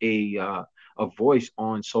have a voice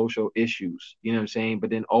on social issues. You know what I'm saying? But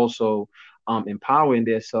then also empowering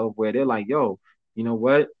themselves where they're like, yo, you know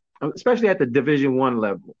what? Especially at the Division 1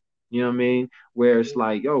 level. You know what I mean? Where it's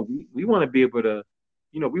like, yo, we want to be able to,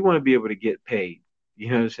 we want to be able to get paid. You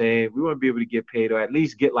know what I'm saying? We want to be able to get paid or at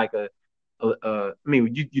least get like I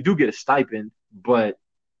mean, you do get a stipend, but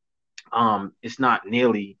it's not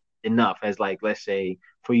nearly enough as like, let's say,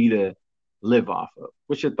 for you to live off of.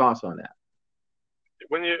 What's your thoughts on that?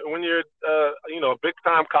 When you're a big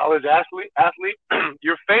time college athlete,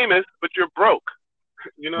 you're famous, but you're broke.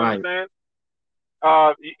 You know what I'm Right. saying?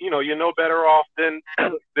 You're no better off than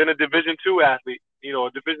than a Division 2 athlete, a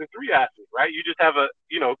Division 3 athlete, right? You just have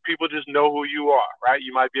people just know who you are, right?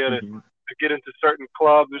 You might be able Hmm. to get into certain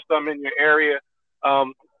clubs or something in your area,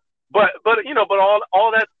 um, but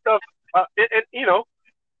all that stuff,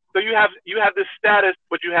 so you have this status,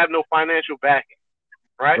 but you have no financial backing,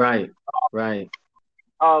 right? Right. Right.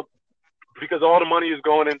 Um, because all the money is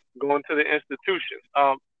going to the institution.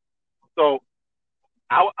 So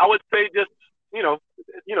I would say just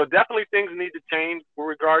definitely things need to change with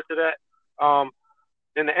regard to that.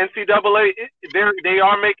 In the NCAA, they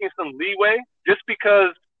are making some leeway just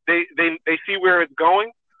because they see where it's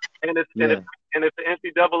going, and it's and if Yeah. and if the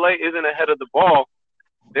NCAA isn't ahead of the ball,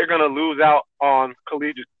 they're going to lose out on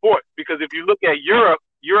collegiate sports. Because if you look at Europe,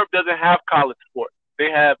 Europe doesn't have college sports. They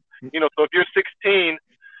have, so if you're 16,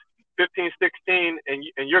 15, 16,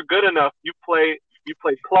 and you're good enough, you play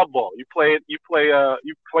club ball. You play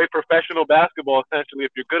professional basketball essentially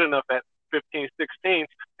if you're good enough at 15, 16,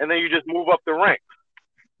 and then you just move up the ranks,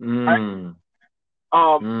 right? Mm.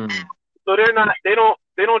 Um, Mm. so they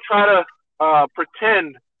don't try to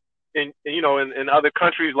pretend in other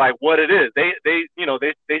countries like what it is. They say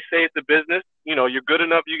it's a business. You're good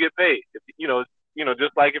enough, you get paid.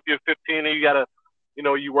 Just like if you're 15 and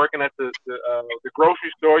you working at the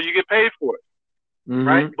grocery store, you get paid for it,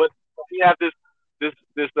 right? Hmm. But we have this this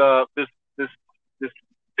this this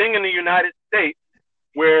thing in the United States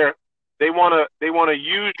where they wanna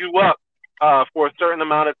use you up for a certain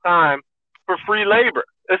amount of time for free labor.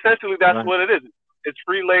 Essentially, that's Right. what it is. It's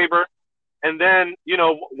free labor, and then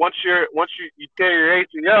once you tear your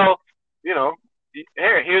ACL, you know,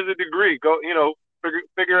 here's a degree. Go,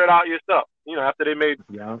 figure it out yourself. After they made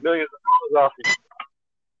Yeah. millions of dollars off you.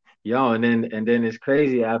 Yo, and then it's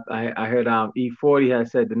crazy. I heard E40 had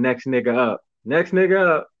said the next nigga up. Next nigga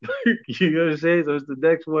up. You know what I'm saying? So it's the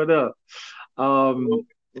next one up. Um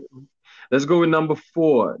let's go with number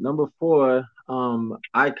four. Number four,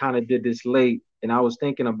 I kind of did this late and I was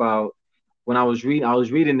thinking about when I was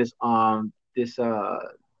reading this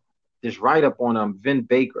write up on Vin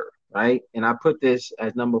Baker, right? And I put this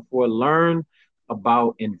as number four,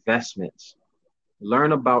 about investments.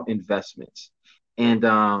 Learn about investments. And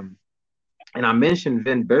I mentioned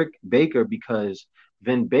Baker because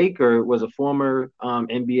Vin Baker was a former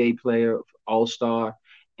NBA player, All Star,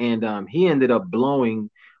 and he ended up blowing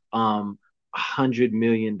 $100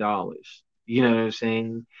 million. You know what I'm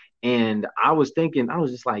saying? And I was thinking, I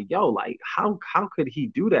was just like, yo, like how could he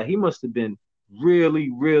do that? He must have been really,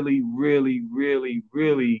 really, really, really,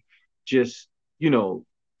 really just you know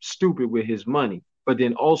stupid with his money. But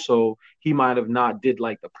then also he might have not did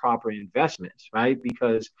like the proper investments, right?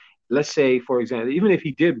 Because let's say, for example, even if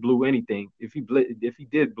he did blew anything, if he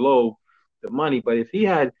did blow the money, but if he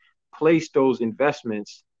had placed those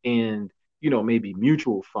investments in, maybe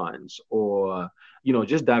mutual funds or,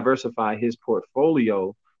 just diversify his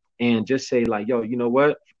portfolio and just say like, yo, you know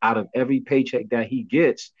what? Out of every paycheck that he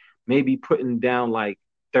gets, maybe putting down like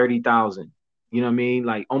 30,000. You know what I mean?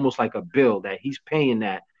 Like almost like a bill that he's paying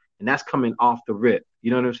that, and that's coming off the rip.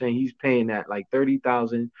 You know what I'm saying? He's paying that like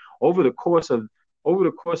 30,000 over the course of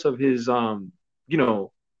his you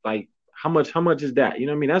know, like how much is that? You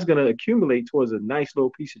know what I mean? That's gonna accumulate towards a nice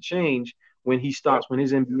little piece of change when he Yep. stops, when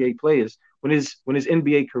his NBA players, when his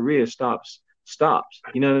NBA career stops.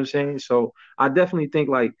 You know what I'm saying? So I definitely think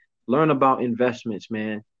like learn about investments,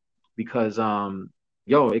 man, because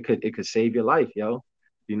yo, it could save your life, yo.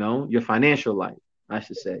 You know, your financial life, I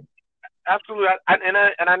should say. Absolutely. And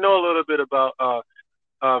I know a little bit about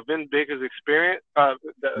Vin Baker's experience,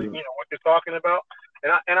 Mm-hmm. what you're talking about.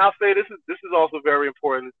 And I'll say this is also very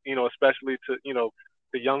important, especially to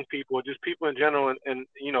the young people, or just people in general, and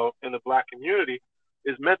in the black community,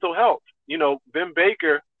 is mental health. Vin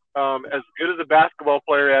Baker, as good as a basketball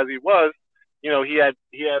player as he was, he had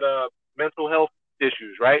mental health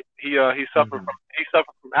issues, right? He suffered Mm-hmm.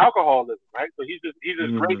 from alcoholism, right? So he's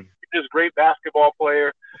this great basketball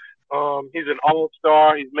player. He's an all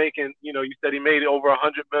star. He's making, you said he made over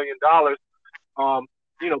 $100 million. Um,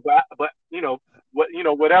 but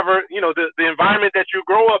whatever, the environment that you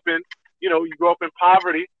grow up in, you grow up in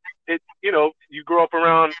poverty. You grow up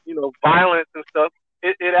around, violence and stuff.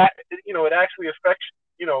 It actually affects,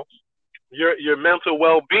 you know, your mental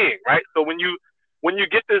well being, right? So when you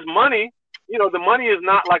get this money, the money is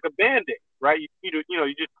not like a band aid, right? You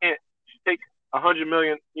just can't take $100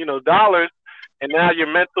 million, dollars, and now your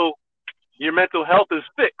mental health is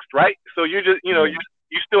fixed, right? So you just, Right.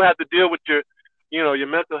 you still have to deal with your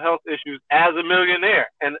mental health issues as a millionaire,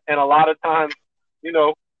 and a lot of times, you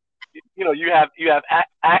know, you have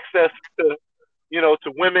access to,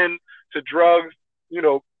 to women, to drugs, you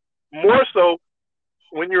know, more so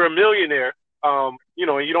when you're a millionaire, and you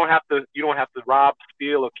don't have to rob,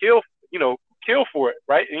 steal, or kill for it,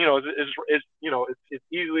 right? It's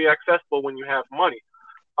easily accessible when you have money.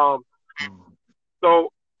 Um, Mm-hmm. so,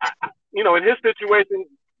 in his situation,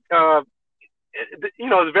 uh,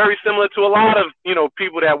 it's very similar to a lot of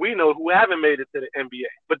people that we know who haven't made it to the NBA.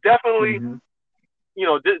 But definitely, Mm-hmm.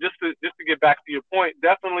 just to get back to your point,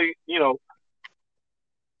 definitely,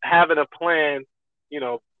 having a plan,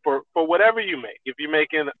 for whatever you make. If you're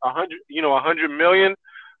making 100 million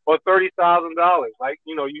or $30,000, like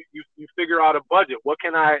you figure out a budget. What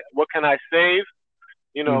can I save?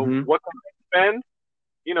 Mm-hmm. What can I spend?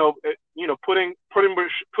 Putting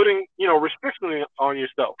restrictions on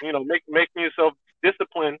yourself. Making yourself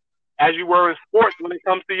disciplined as you were in sports when it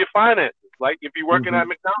comes to your finances. Like if you're working at Mm-hmm.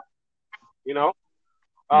 McDonald's, you know.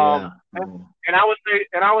 Um, Yeah. and, Yeah. and I would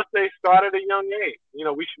say start at a young age.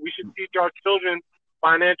 We should teach our children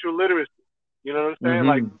financial literacy. You know what I'm saying?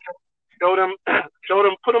 Like Mm-hmm. show them,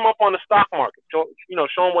 put them up on the stock market. Show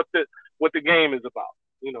them what the game is about.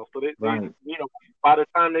 So they Right. by the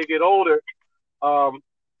time they get older, um,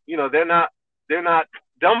 they're not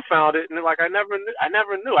dumbfounded, and they're like, I never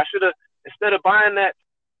knew. I should have, instead of buying that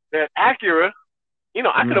Acura,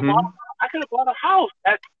 I could have bought Mm-hmm. I could have bought a house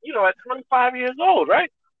at 25 years old, right?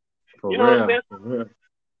 For You know what I'm real. saying? For real.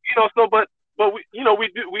 So but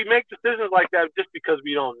we make decisions like that just because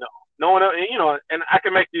we don't know. No one, and I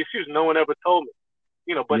can make the excuse, no one ever told me.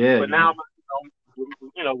 But Yeah. but now,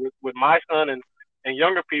 with my son and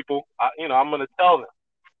younger people, I'm gonna tell them.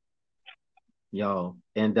 Yo.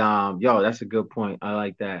 And yo, that's a good point. I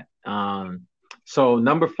like that. So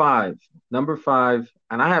number five. Number five,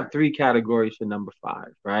 and I have three categories for number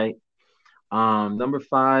five, right? Number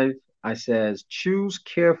five, I says choose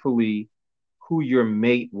carefully who your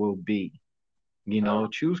mate will be. You Uh, know,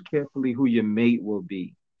 choose carefully who your mate will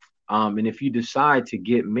be. And if you decide to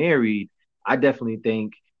get married, I definitely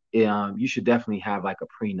think you should definitely have like a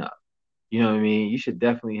prenup. You know what I mean? You should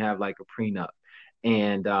definitely have like a prenup,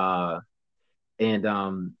 and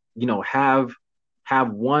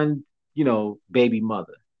have one, baby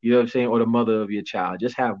mother. You know what I'm saying, or the mother of your child.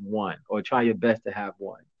 Just have one, or try your best to have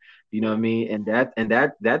one. You know what I mm. mean? And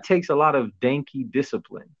that takes a lot of danky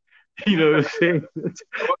discipline. You know what I'm saying?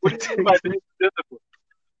 What do It you mean by takes discipline?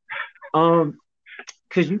 um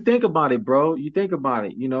because you think about it, bro. You think about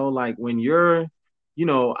it, like when you're,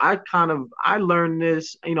 I learned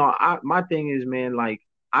this, my thing is, man, like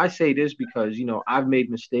I say this because, I've made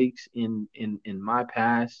mistakes in my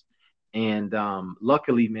past. And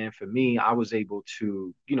luckily, man, for me, I was able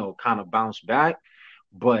to, kind of bounce back.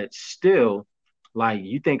 But still, like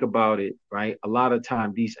you think about it, right? A lot of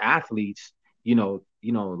time these athletes,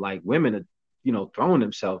 like women are, throwing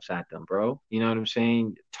themselves at them, bro. You know what I'm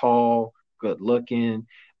saying? Tall, good looking.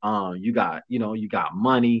 You got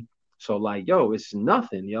money. So like, yo, it's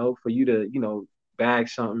nothing, yo, for you to, bag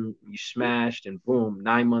something, you smashed, and boom,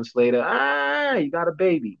 9 months later, you got a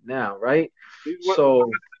baby now, right? These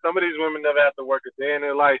So some of these women never have to work a day in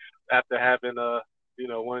their life after having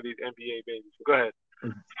one of these NBA babies. Go ahead.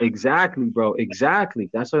 Exactly, bro. Exactly.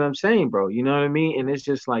 That's what I'm saying, bro. You know what I mean? And it's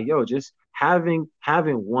just like, yo, just having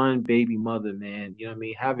one baby mother, man. You know what I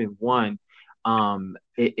mean? Having one,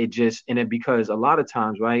 it just and it because a lot of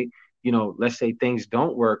times, right? Let's say things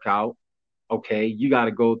don't work out. Okay, you got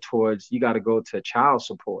to go to child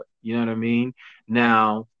support. You know what I mean?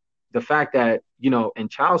 Now, the fact that and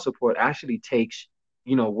child support actually takes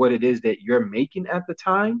what it is that you're making at the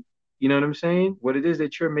time. You know what I'm saying? What it is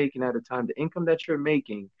that you're making at the time, the income that you're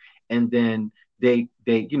making, and then they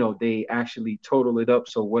actually total it up,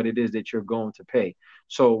 so what it is that you're going to pay.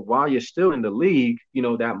 So while you're still in the league,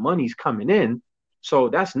 that money's coming in, so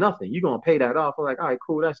that's nothing. You're gonna pay that off. I'm like, all right,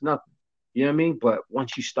 cool, that's nothing. You know what I mean? But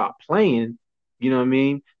once you stop playing, you know what I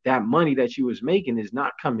mean? That money that you was making is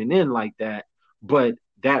not coming in like that. But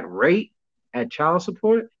that rate at child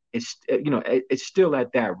support is, it's still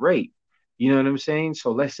at that rate. You know what I'm saying?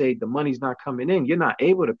 So let's say the money's not coming in, you're not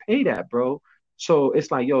able to pay that, bro. So it's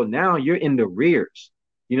like, yo, now you're in the rears.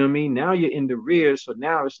 You know what I mean? Now you're in the rears. So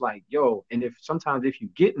now it's like, yo, and if you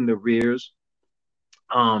get in the rears,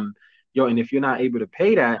 um, and if you're not able to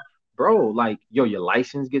pay that, bro, like, yo, your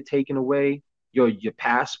license get taken away, your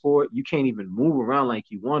passport, you can't even move around like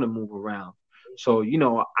you want to move around. So,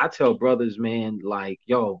 I tell brothers, man, like,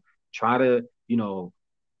 yo, try to,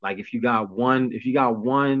 like if you got one,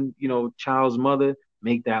 child's mother,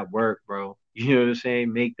 make that work, bro. You know what I'm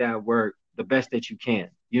saying? Make that work the best that you can.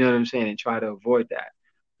 You know what I'm saying? And try to avoid that.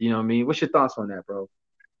 You know what I mean? What's your thoughts on that, bro?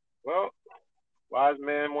 Well, wise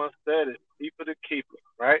man once said it, keeper to keeper,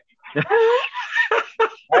 right?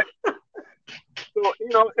 Right. So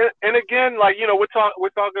and again, like we're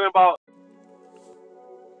talking about.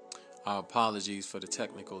 Our apologies for the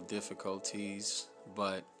technical difficulties,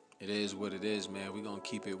 but it is what it is, man. We're gonna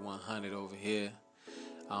keep it 100 over here.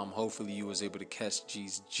 Hopefully you was able to catch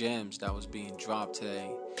these gems that was being dropped today.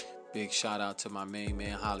 Big shout out to my main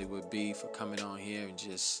man Hollywood B for coming on here and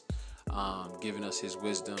just giving us his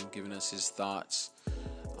wisdom, giving us his thoughts.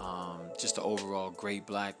 Just an overall great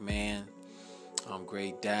black man,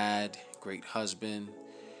 great dad, great husband,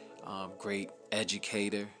 great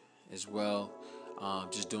educator as well.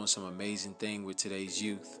 Just doing some amazing thing with today's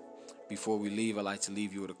youth. Before we leave, I'd like to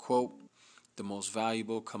leave you with a quote. The most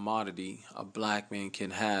valuable commodity a black man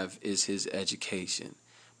can have is his education,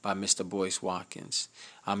 by Mr. Boyce Watkins.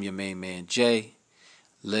 I'm your main man, Jay.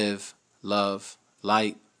 Live, love,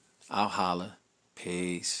 light. I'll holla.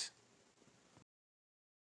 Peace.